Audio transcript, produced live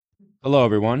Hello,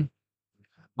 everyone.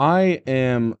 I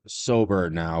am sober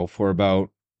now for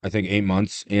about, I think, 8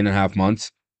 months, 8.5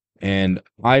 months, and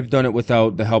I've done it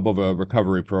without the help of a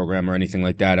recovery program or anything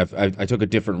like that. I took a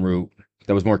different route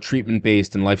that was more treatment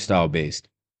based and lifestyle based.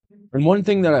 And one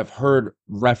thing that I've heard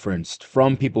referenced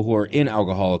from people who are in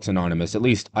Alcoholics Anonymous, at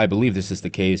least I believe this is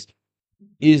the case,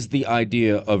 is the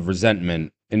idea of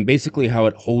resentment and basically how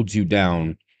it holds you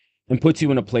down and puts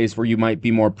you in a place where you might be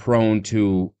more prone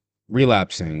to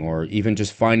relapsing or even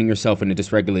just finding yourself in a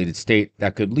dysregulated state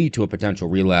that could lead to a potential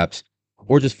relapse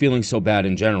or just feeling so bad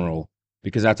in general,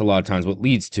 because that's a lot of times what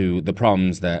leads to the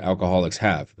problems that alcoholics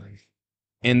have.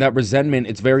 And that resentment,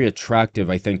 it's very attractive,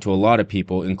 I think, to a lot of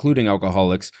people, including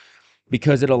alcoholics,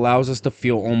 because it allows us to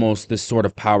feel almost this sort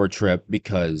of power trip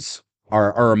because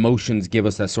our emotions give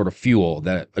us that sort of fuel,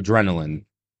 that adrenaline.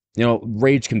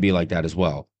 Rage can be like that as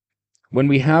well. When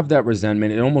we have that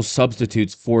resentment, it almost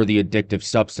substitutes for the addictive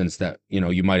substance that,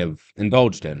 you might have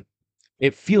indulged in.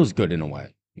 It feels good in a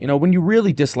way. When you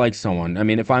really dislike someone, I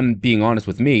mean, if I'm being honest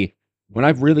with me, when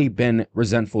I've really been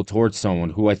resentful towards someone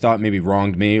who I thought maybe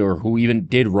wronged me or who even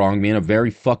did wrong me in a very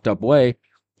fucked up way,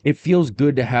 it feels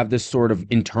good to have this sort of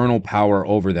internal power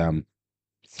over them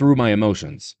through my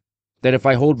emotions. That if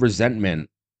I hold resentment,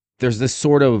 there's this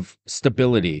sort of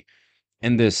stability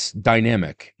and this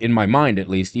dynamic in my mind, at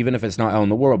least, even if it's not out in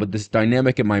the world, but this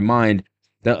dynamic in my mind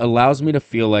that allows me to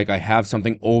feel like I have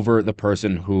something over the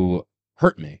person who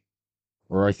hurt me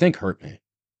or I think hurt me.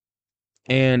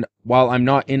 And while I'm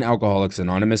not in Alcoholics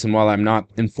Anonymous and while I'm not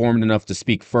informed enough to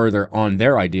speak further on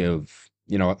their idea of,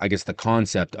 I guess the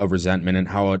concept of resentment and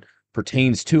how it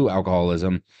pertains to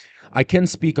alcoholism, I can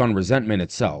speak on resentment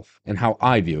itself and how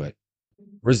I view it.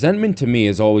 Resentment to me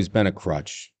has always been a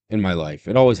crutch in my life.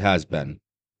 It always has been.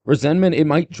 Resentment, it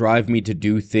might drive me to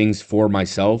do things for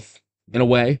myself in a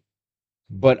way,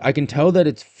 but I can tell that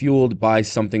it's fueled by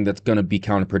something that's going to be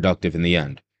counterproductive in the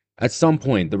end. At some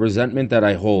point, the resentment that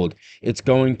I hold, it's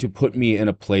going to put me in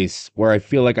a place where I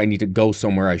feel like I need to go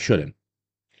somewhere I shouldn't.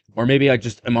 Or maybe I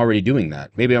just am already doing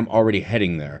that. Maybe I'm already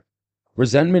heading there.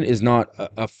 Resentment is not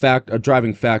a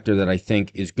driving factor that I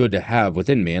think is good to have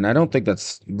within me, and I don't think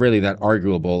that's really that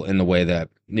arguable in the way that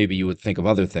maybe you would think of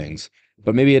other things,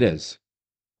 but maybe it is.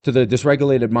 To the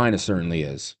dysregulated mind, it certainly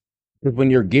is. Because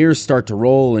when your gears start to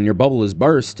roll and your bubble is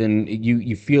burst and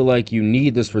you feel like you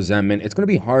need this resentment, it's going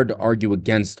to be hard to argue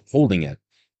against holding it.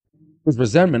 Because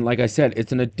resentment, like I said,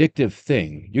 it's an addictive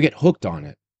thing. You get hooked on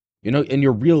it, and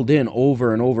you're reeled in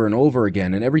over and over and over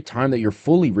again. And every time that you're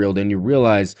fully reeled in, you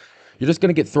realize you're just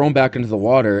going to get thrown back into the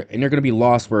water and you're going to be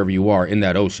lost wherever you are in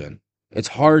that ocean. It's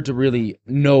hard to really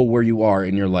know where you are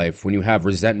in your life when you have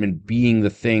resentment being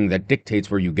the thing that dictates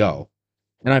where you go.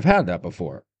 And I've had that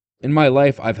before. In my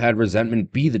life, I've had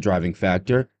resentment be the driving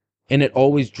factor, and it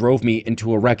always drove me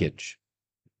into a wreckage.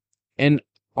 And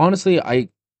honestly, I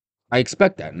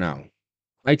expect that now.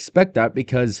 I expect that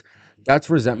because that's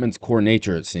resentment's core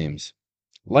nature, it seems.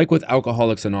 Like with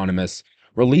Alcoholics Anonymous,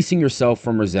 releasing yourself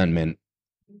from resentment,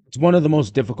 it's one of the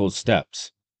most difficult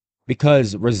steps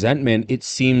because resentment, it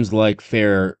seems like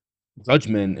fair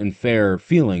judgment and fair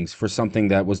feelings for something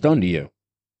that was done to you.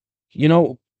 You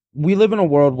know, we live in a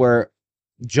world where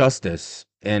justice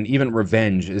and even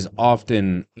revenge is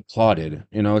often applauded.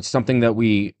 It's something that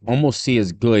we almost see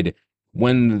as good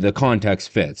when the context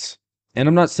fits. And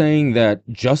I'm not saying that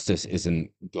justice isn't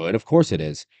good. Of course it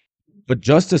is. But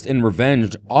justice and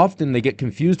revenge, often they get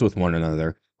confused with one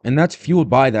another. And that's fueled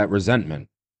by that resentment.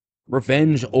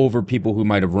 Revenge over people who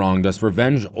might have wronged us,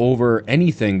 revenge over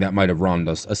anything that might have wronged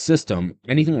us, a system,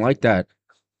 anything like that.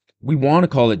 We want to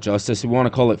call it justice, we want to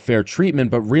call it fair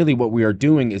treatment, but really what we are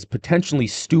doing is potentially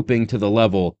stooping to the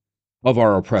level of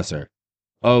our oppressor,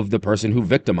 of the person who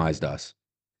victimized us.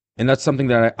 And that's something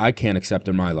that I can't accept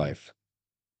in my life.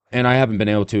 And I haven't been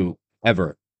able to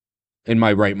ever in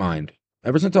my right mind.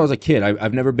 Ever since I was a kid,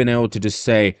 I've never been able to just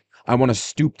say, I want to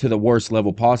stoop to the worst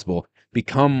level possible,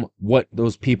 become what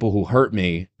those people who hurt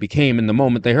me became in the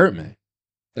moment they hurt me.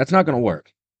 That's not going to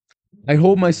work. I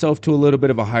hold myself to a little bit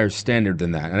of a higher standard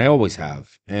than that, and I always have.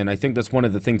 And I think that's one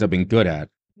of the things I've been good at.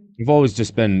 I've always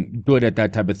just been good at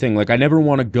that type of thing. Like, I never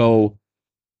want to go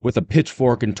with a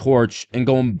pitchfork and torch and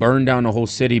go and burn down a whole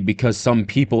city because some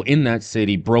people in that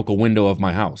city broke a window of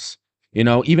my house.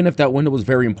 Even if that window was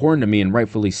very important to me and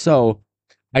rightfully so,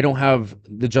 I don't have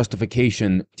the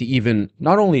justification to even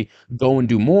not only go and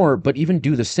do more, but even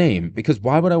do the same. Because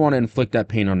why would I want to inflict that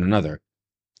pain on another?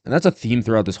 And that's a theme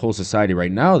throughout this whole society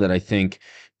right now that I think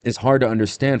is hard to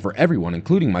understand for everyone,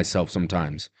 including myself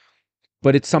sometimes.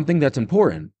 But it's something that's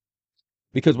important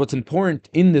because what's important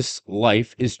in this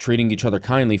life is treating each other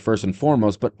kindly first and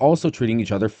foremost, but also treating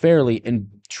each other fairly. And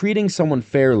treating someone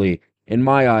fairly in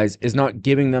my eyes, is not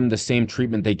giving them the same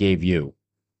treatment they gave you.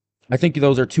 I think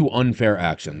those are two unfair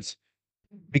actions.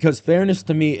 Because fairness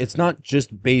to me, it's not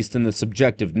just based in the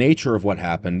subjective nature of what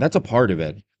happened, that's a part of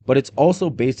it, but it's also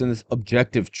based in this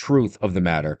objective truth of the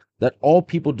matter that all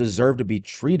people deserve to be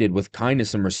treated with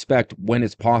kindness and respect when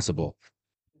it's possible,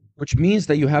 which means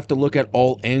that you have to look at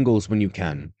all angles when you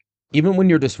can. Even when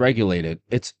you're dysregulated,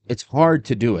 it's hard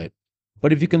to do it.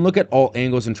 But if you can look at all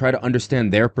angles and try to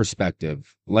understand their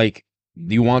perspective, like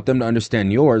you want them to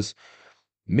understand yours,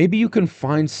 maybe you can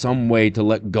find some way to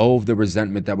let go of the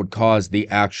resentment that would cause the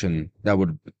action that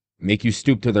would make you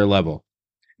stoop to their level.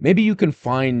 Maybe you can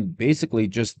find basically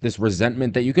just this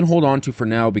resentment that you can hold on to for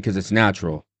now because it's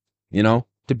natural,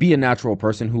 to be a natural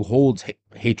person who holds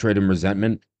hatred and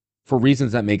resentment for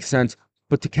reasons that make sense,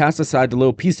 but to cast aside the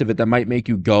little piece of it that might make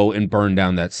you go and burn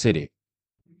down that city.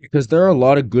 Because there are a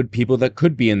lot of good people that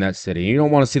could be in that city. You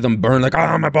don't want to see them burn like,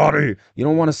 my body. You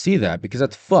don't want to see that because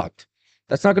that's fucked.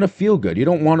 That's not going to feel good. You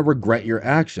don't want to regret your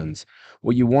actions.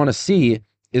 What you want to see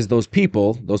is those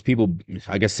people,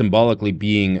 I guess, symbolically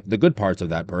being the good parts of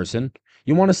that person.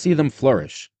 You want to see them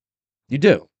flourish. You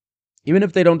do. Even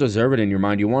if they don't deserve it in your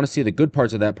mind, you want to see the good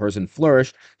parts of that person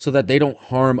flourish so that they don't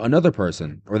harm another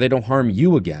person or they don't harm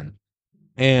you again.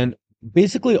 And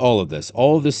basically all of this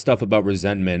stuff about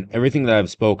resentment, everything that I've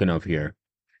spoken of here,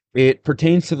 it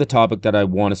pertains to the topic that I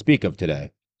want to speak of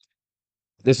today.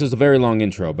 This is a very long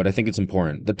intro, but I think it's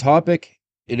important. The topic,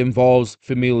 it involves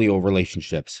familial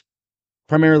relationships,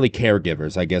 primarily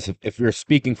caregivers, I guess, if you're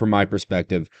speaking from my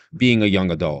perspective, being a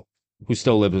young adult who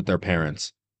still lives with their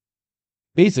parents.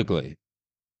 Basically,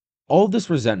 all of this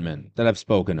resentment that I've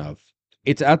spoken of,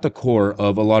 it's at the core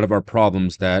of a lot of our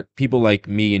problems that people like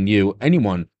me and you,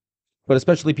 anyone, but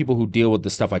especially people who deal with the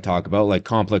stuff I talk about, like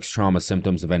complex trauma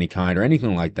symptoms of any kind or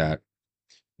anything like that,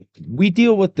 we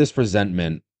deal with this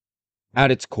resentment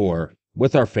at its core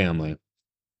with our family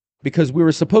because we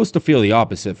were supposed to feel the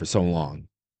opposite for so long.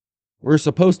 We're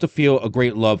supposed to feel a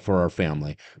great love for our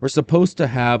family. We're supposed to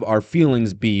have our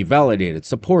feelings be validated,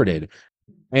 supported,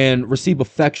 and receive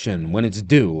affection when it's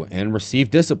due, and receive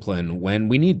discipline when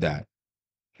we need that.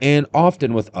 And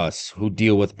often with us who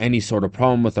deal with any sort of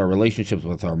problem with our relationships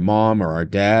with our mom or our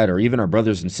dad or even our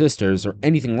brothers and sisters or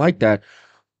anything like that,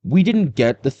 we didn't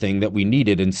get the thing that we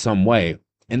needed in some way.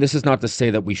 And this is not to say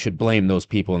that we should blame those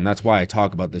people, and that's why I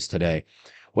talk about this today.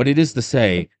 What it is to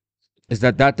say is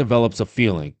that that develops a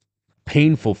feeling,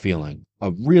 painful feeling,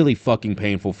 a really fucking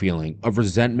painful feeling of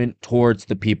resentment towards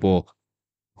the people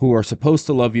who are supposed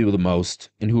to love you the most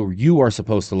and who you are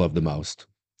supposed to love the most.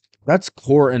 That's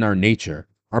core in our nature,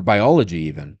 our biology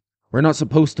even. We're not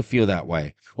supposed to feel that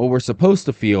way. What we're supposed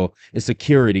to feel is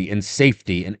security and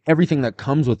safety and everything that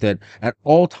comes with it at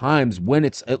all times when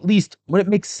it's at least when it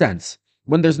makes sense.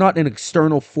 When there's not an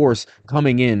external force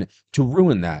coming in to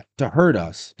ruin that, to hurt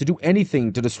us, to do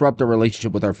anything to disrupt our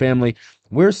relationship with our family,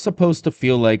 we're supposed to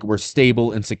feel like we're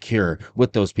stable and secure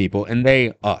with those people and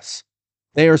they us.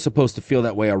 They are supposed to feel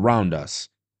that way around us.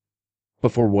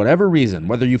 But for whatever reason,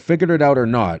 whether you figured it out or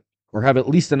not, or have at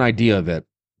least an idea of it,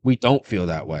 we don't feel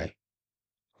that way.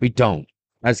 We don't.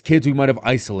 As kids, we might have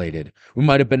isolated. We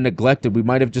might have been neglected. We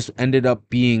might have just ended up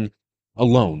being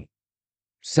alone,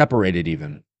 separated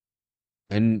even.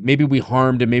 And maybe we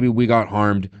harmed and maybe we got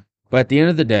harmed. But at the end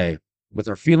of the day, with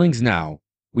our feelings now,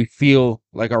 we feel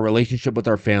like our relationship with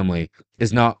our family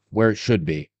is not where it should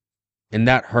be. And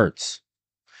that hurts.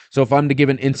 So if I'm to give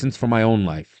an instance from my own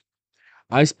life,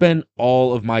 I spent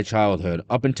all of my childhood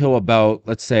up until about,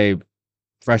 let's say,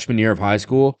 freshman year of high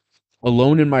school,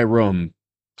 alone in my room,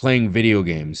 playing video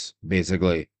games,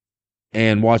 basically,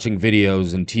 and watching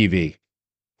videos and TV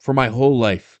for my whole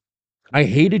life. I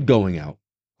hated going out.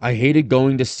 I hated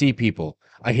going to see people.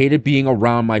 I hated being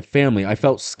around my family. I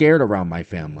felt scared around my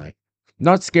family.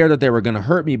 Not scared that they were going to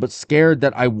hurt me, but scared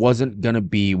that I wasn't going to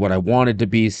be what I wanted to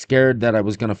be, scared that I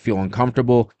was going to feel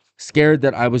uncomfortable, scared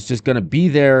that I was just going to be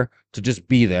there to just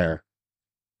be there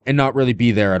and not really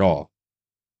be there at all,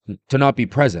 to not be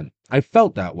present. I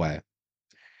felt that way.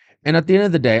 And at the end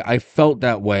of the day, I felt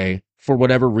that way for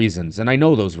whatever reasons. And I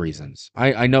know those reasons.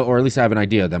 I know, or at least I have an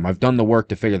idea of them. I've done the work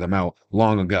to figure them out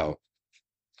long ago.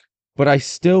 But I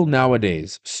still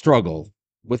nowadays struggle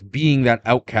with being that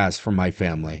outcast from my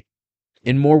family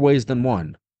in more ways than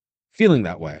one, feeling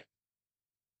that way.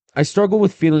 I struggle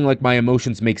with feeling like my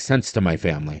emotions make sense to my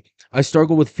family. I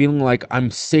struggle with feeling like I'm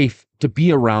safe to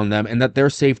be around them and that they're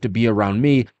safe to be around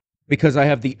me because I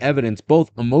have the evidence,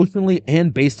 both emotionally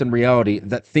and based in reality,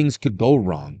 that things could go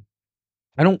wrong.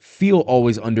 I don't feel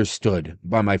always understood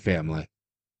by my family.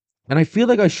 And I feel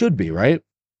like I should be, right?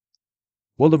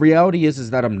 Well, the reality is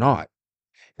that I'm not.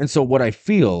 And so what I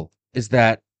feel is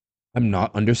that I'm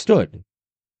not understood.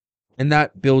 And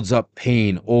that builds up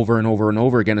pain over and over and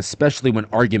over again, especially when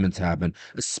arguments happen,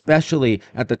 especially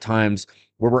at the times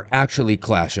where we're actually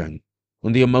clashing,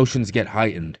 when the emotions get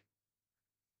heightened.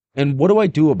 And what do I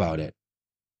do about it?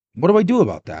 What do I do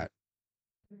about that?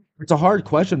 It's a hard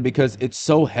question because it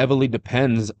so heavily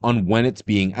depends on when it's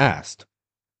being asked.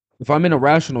 If I'm in a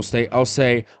rational state, I'll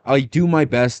say I do my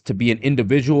best to be an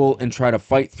individual and try to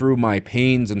fight through my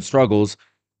pains and struggles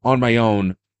on my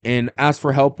own and ask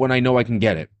for help when I know I can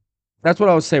get it. That's what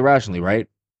I would say rationally, right?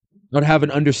 I'd have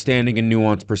an understanding and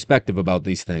nuanced perspective about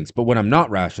these things. But when I'm not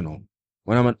rational,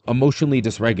 when I'm emotionally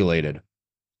dysregulated,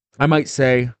 I might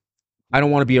say, I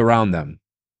don't want to be around them.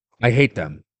 I hate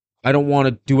them. I don't want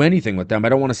to do anything with them. I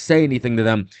don't want to say anything to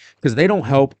them because they don't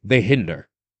help, they hinder.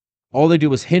 All they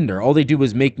do is hinder. All they do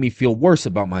is make me feel worse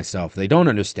about myself. They don't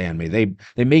understand me. They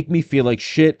make me feel like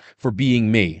shit for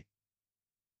being me.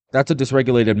 That's a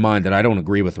dysregulated mind that I don't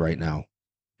agree with right now.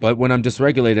 But when I'm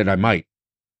dysregulated, I might.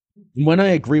 When I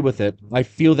agree with it, I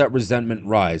feel that resentment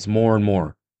rise more and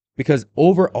more. Because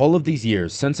over all of these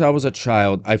years, since I was a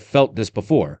child, I felt this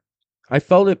before. I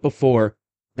felt it before,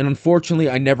 and unfortunately,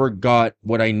 I never got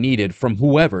what I needed from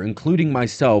whoever, including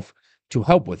myself, to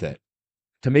help with it.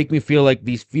 To make me feel like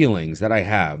these feelings that I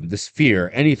have, this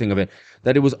fear, anything of it,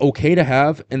 that it was okay to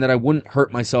have and that I wouldn't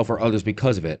hurt myself or others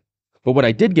because of it. But what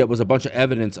I did get was a bunch of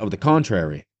evidence of the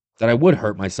contrary, that I would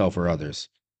hurt myself or others.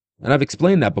 And I've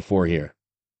explained that before here.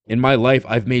 In my life,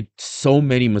 I've made so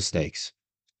many mistakes.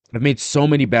 I've made so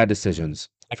many bad decisions.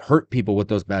 I've hurt people with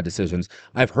those bad decisions.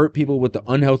 I've hurt people with the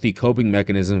unhealthy coping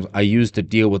mechanisms I use to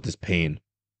deal with this pain.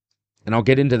 And I'll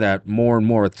get into that more and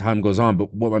more as time goes on.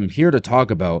 But what I'm here to talk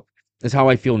about is how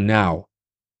I feel now.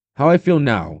 How I feel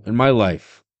now in my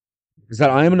life is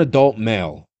that I am an adult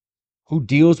male who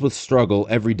deals with struggle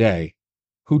every day,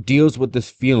 who deals with this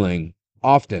feeling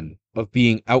often of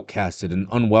being outcasted and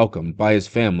unwelcomed by his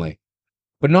family,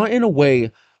 but not in a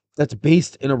way that's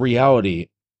based in a reality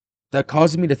that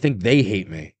causes me to think they hate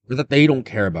me or that they don't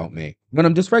care about me. When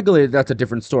I'm dysregulated, that's a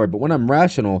different story. But when I'm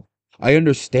rational, I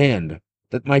understand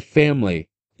that my family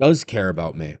does care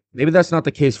about me. Maybe that's not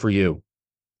the case for you.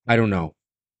 I don't know.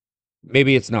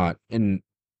 Maybe it's not. And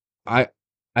I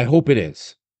I hope it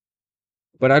is.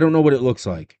 But I don't know what it looks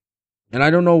like. And I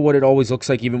don't know what it always looks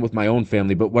like even with my own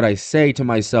family, but what I say to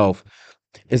myself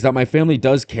is that my family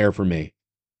does care for me,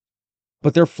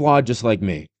 but they're flawed just like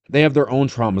me. They have their own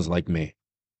traumas like me.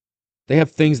 They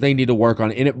have things they need to work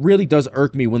on, and it really does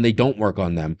irk me when they don't work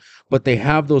on them. But they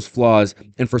have those flaws,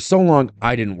 and for so long,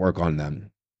 I didn't work on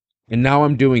them. And now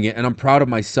I'm doing it, and I'm proud of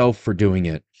myself for doing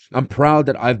it. I'm proud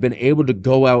that I've been able to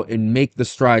go out and make the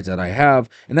strides that I have,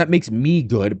 and that makes me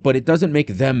good, but it doesn't make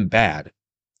them bad.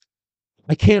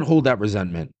 I can't hold that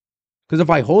resentment. Because if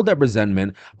I hold that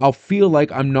resentment, I'll feel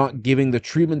like I'm not giving the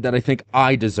treatment that I think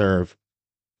I deserve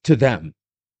to them.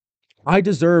 I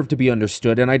deserve to be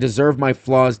understood and I deserve my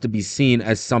flaws to be seen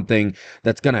as something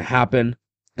that's going to happen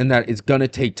and that it's going to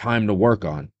take time to work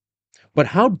on. But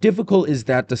how difficult is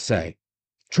that to say?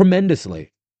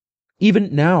 Tremendously.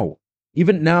 Even now,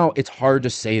 even now, it's hard to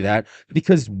say that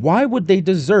because why would they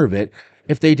deserve it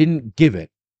if they didn't give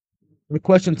it? The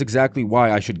question's exactly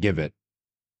why I should give it.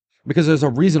 Because there's a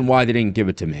reason why they didn't give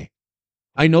it to me.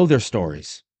 I know their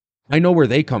stories. I know where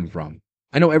they come from.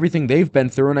 I know everything they've been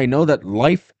through, and I know that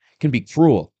life can be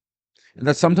cruel. And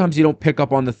that sometimes you don't pick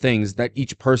up on the things that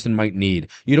each person might need.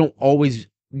 You don't always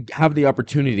have the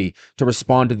opportunity to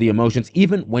respond to the emotions,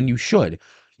 even when you should.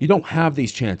 You don't have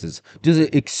these chances. Does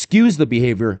it excuse the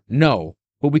behavior? No,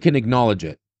 but we can acknowledge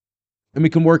it. And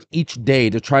we can work each day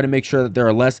to try to make sure that there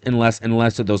are less and less and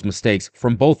less of those mistakes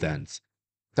from both ends,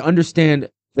 to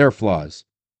understand their flaws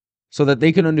so that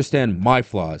they can understand my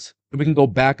flaws. And we can go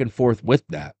back and forth with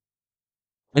that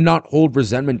and not hold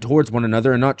resentment towards one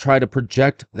another and not try to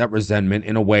project that resentment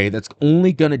in a way that's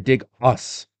only going to dig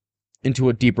us into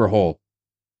a deeper hole.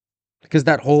 Because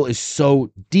that hole is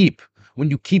so deep when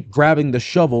you keep grabbing the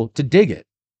shovel to dig it.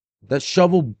 That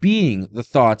shovel being the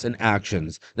thoughts and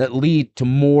actions that lead to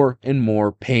more and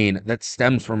more pain that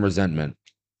stems from resentment.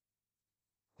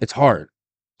 It's hard.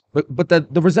 But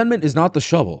the resentment is not the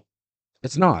shovel.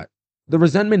 It's not. The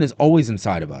resentment is always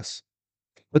inside of us.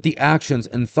 But the actions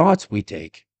and thoughts we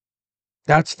take,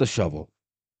 that's the shovel.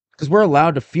 Because we're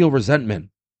allowed to feel resentment.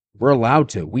 We're allowed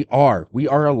to. We are. We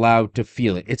are allowed to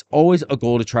feel it. It's always a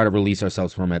goal to try to release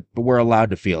ourselves from it, but we're allowed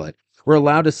to feel it. We're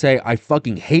allowed to say, I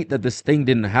fucking hate that this thing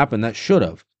didn't happen that should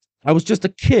have. I was just a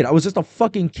kid. I was just a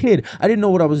fucking kid. I didn't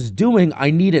know what I was doing.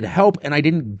 I needed help and I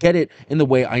didn't get it in the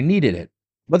way I needed it.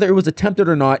 Whether it was attempted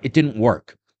or not, it didn't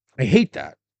work. I hate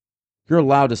that. You're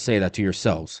allowed to say that to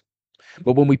yourselves.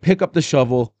 But when we pick up the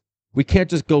shovel We can't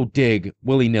just go dig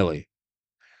willy-nilly.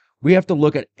 We have to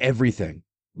look at everything,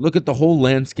 look at the whole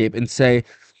landscape and say,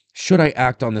 should I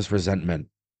act on this resentment?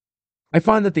 I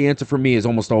find that the answer for me is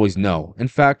almost always no. In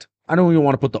fact, I don't even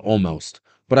want to put the almost,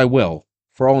 but I will,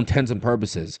 for all intents and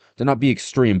purposes, to not be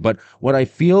extreme. But what I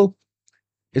feel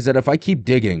is that if I keep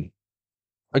digging,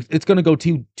 it's going to go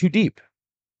too deep.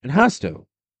 It has to.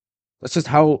 That's just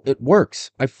how it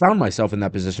works. I found myself in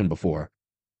that position before.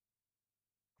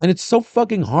 And it's so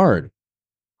fucking hard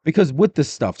because with this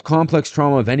stuff, complex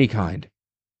trauma of any kind,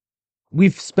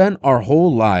 we've spent our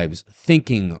whole lives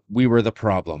thinking we were the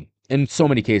problem, in so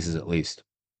many cases at least.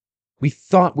 We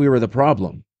thought we were the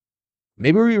problem.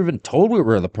 Maybe we were even told we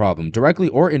were the problem, directly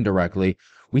or indirectly.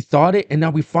 We thought it, and now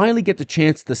we finally get the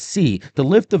chance to see, to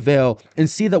lift the veil and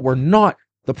see that we're not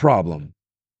the problem.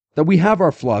 That we have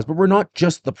our flaws, but we're not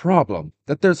just the problem.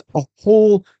 That there's a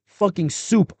whole fucking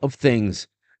soup of things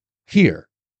here.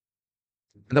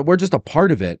 And that we're just a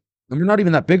part of it. And we're not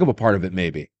even that big of a part of it,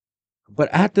 maybe. But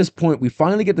at this point, we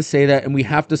finally get to say that, and we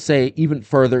have to say even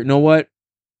further, you know what?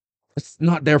 It's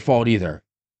not their fault either.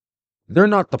 They're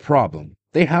not the problem.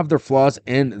 They have their flaws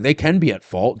and they can be at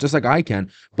fault, just like I can,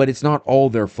 but it's not all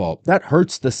their fault. That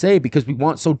hurts to say because we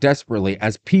want so desperately,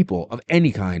 as people of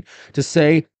any kind, to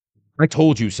say, I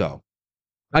told you so.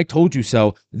 I told you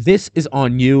so. This is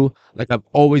on you, like I've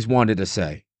always wanted to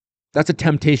say. That's a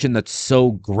temptation that's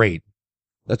so great.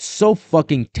 That's so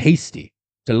fucking tasty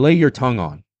to lay your tongue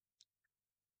on.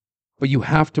 But you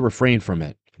have to refrain from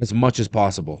it as much as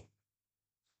possible.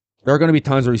 There are going to be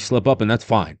times where you slip up, and that's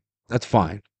fine. That's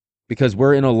fine. Because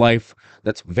we're in a life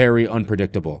that's very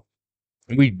unpredictable.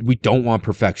 And we don't want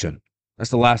perfection. That's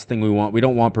the last thing we want. We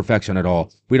don't want perfection at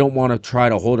all. We don't want to try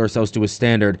to hold ourselves to a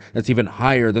standard that's even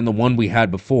higher than the one we had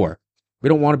before. We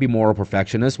don't want to be moral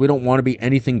perfectionists. We don't want to be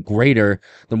anything greater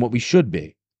than what we should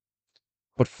be.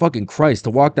 But fucking Christ, to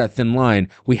walk that thin line,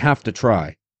 we have to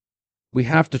try. We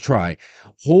have to try.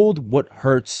 Hold what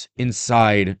hurts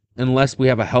inside unless we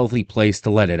have a healthy place to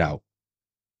let it out.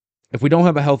 If we don't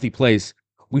have a healthy place,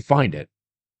 we find it.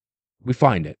 We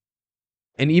find it.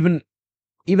 And even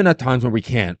at times where we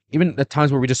can't, even at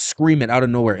times where we just scream it out of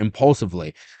nowhere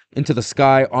impulsively, into the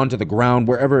sky, onto the ground,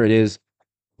 wherever it is,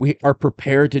 we are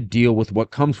prepared to deal with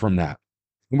what comes from that.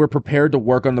 And we're prepared to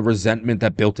work on the resentment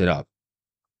that built it up.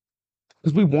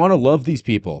 Because we want to love these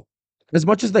people. As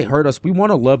much as they hurt us, we want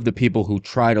to love the people who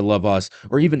try to love us,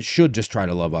 or even should just try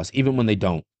to love us, even when they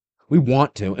don't. We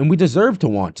want to, and we deserve to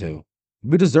want to.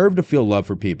 We deserve to feel love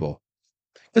for people.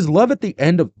 Because love at the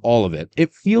end of all of it,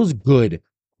 it feels good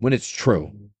when it's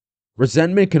true.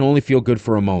 Resentment can only feel good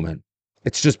for a moment.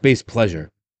 It's just base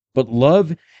pleasure. But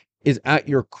love is at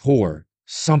your core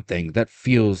something that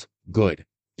feels good,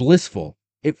 blissful.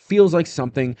 It feels like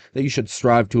something that you should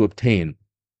strive to obtain.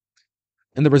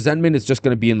 And the resentment is just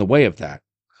going to be in the way of that.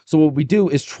 So what we do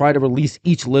is try to release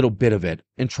each little bit of it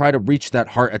and try to reach that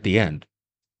heart at the end.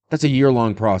 That's a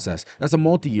year-long process. That's a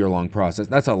multi-year-long process.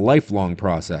 That's a lifelong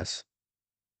process.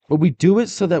 But we do it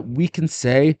so that we can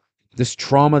say, this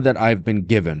trauma that I've been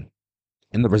given,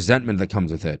 and the resentment that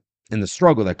comes with it, and the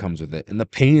struggle that comes with it, and the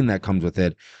pain that comes with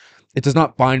it, it does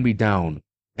not bind me down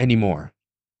anymore.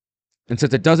 And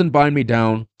since it doesn't bind me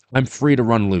down, I'm free to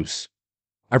run loose.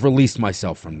 I've released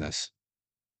myself from this.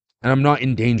 And I'm not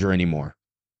in danger anymore.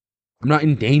 I'm not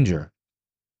in danger.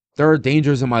 There are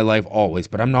dangers in my life always,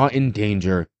 but I'm not in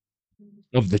danger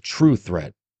of the true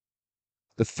threat.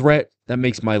 The threat that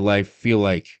makes my life feel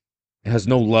like it has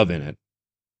no love in it.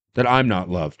 That I'm not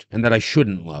loved, and that I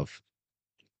shouldn't love.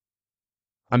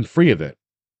 I'm free of it.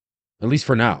 At least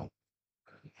for now.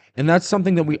 And that's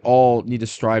something that we all need to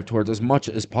strive towards as much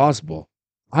as possible.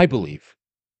 I believe.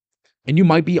 And you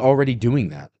might be already doing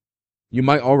that. You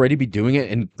might already be doing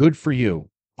it, and good for you.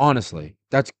 Honestly,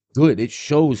 that's good. It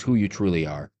shows who you truly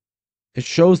are. It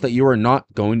shows that you are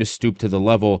not going to stoop to the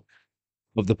level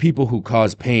of the people who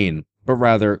cause pain, but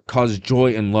rather cause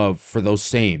joy and love for those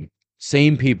same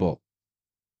people.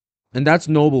 And that's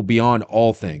noble beyond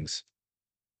all things.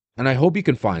 And I hope you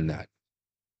can find that.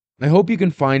 I hope you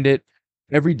can find it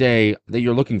every day that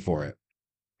you're looking for it.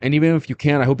 And even if you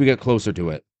can't, I hope you get closer to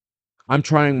it. I'm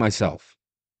trying myself.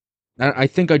 And I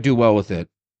think I do well with it.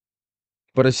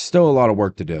 But it's still a lot of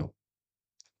work to do.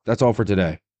 That's all for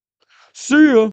today. See ya!